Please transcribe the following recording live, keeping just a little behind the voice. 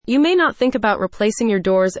You may not think about replacing your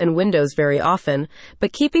doors and windows very often,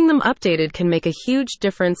 but keeping them updated can make a huge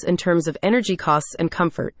difference in terms of energy costs and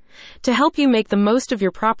comfort. To help you make the most of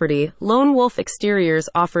your property, Lone Wolf Exteriors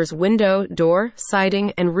offers window, door,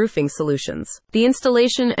 siding, and roofing solutions. The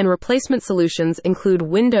installation and replacement solutions include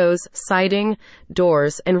windows, siding,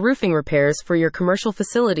 doors, and roofing repairs for your commercial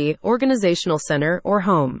facility, organizational center, or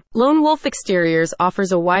home. Lone Wolf Exteriors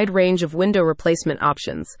offers a wide range of window replacement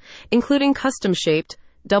options, including custom-shaped,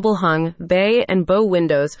 double-hung, bay, and bow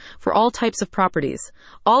windows for all types of properties.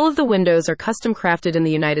 All of the windows are custom crafted in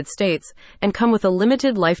the United States and come with a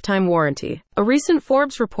limited lifetime warranty. A recent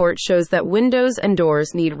Forbes report shows that windows and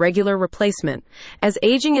doors need regular replacement, as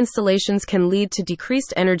aging installations can lead to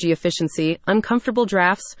decreased energy efficiency, uncomfortable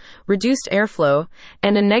drafts, reduced airflow,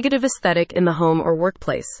 and a negative aesthetic in the home or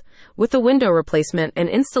workplace. With the window replacement and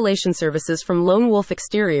installation services from Lone Wolf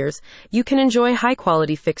Exteriors, you can enjoy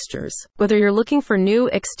high-quality fixtures. Whether you're looking for new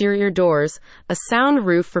exterior doors, a sound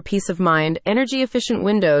roof for peace of mind, energy-efficient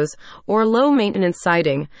windows, or low-maintenance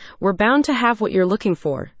siding, we're bound to have what you're looking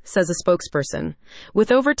for, says a spokesperson.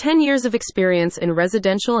 With over 10 years of experience in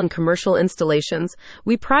residential and commercial installations,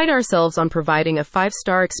 we pride ourselves on providing a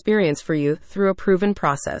 5-star experience for you through a proven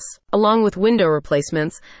process. Along with window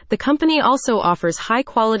replacements, the company also offers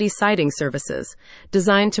high-quality siding services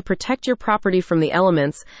designed to protect your property from the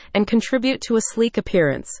elements and contribute to a sleek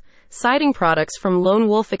appearance. Siding products from Lone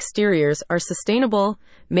Wolf Exteriors are sustainable,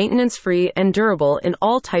 maintenance-free, and durable in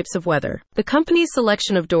all types of weather. The company's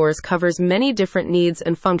selection of doors covers many different needs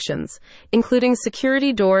and functions, including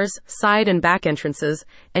security doors, side and back entrances,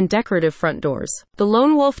 and decorative front doors. The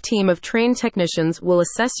Lone Wolf team of trained technicians will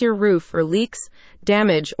assess your roof for leaks,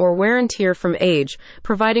 damage, or wear and tear from age,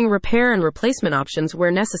 providing repair and replacement options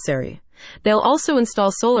where necessary. They'll also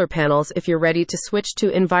install solar panels if you're ready to switch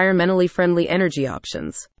to environmentally friendly energy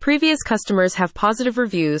options. Previous customers have positive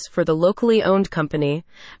reviews for the locally owned company.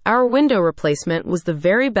 Our window replacement was the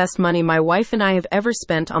very best money my wife and I have ever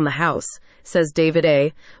spent on the house, says David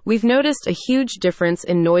A. We've noticed a huge difference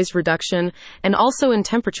in noise reduction and also in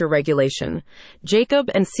temperature regulation.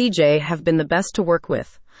 Jacob and CJ have been the best to work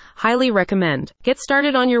with. Highly recommend. Get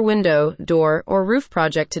started on your window, door, or roof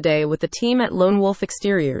project today with the team at Lone Wolf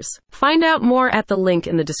Exteriors. Find out more at the link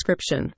in the description.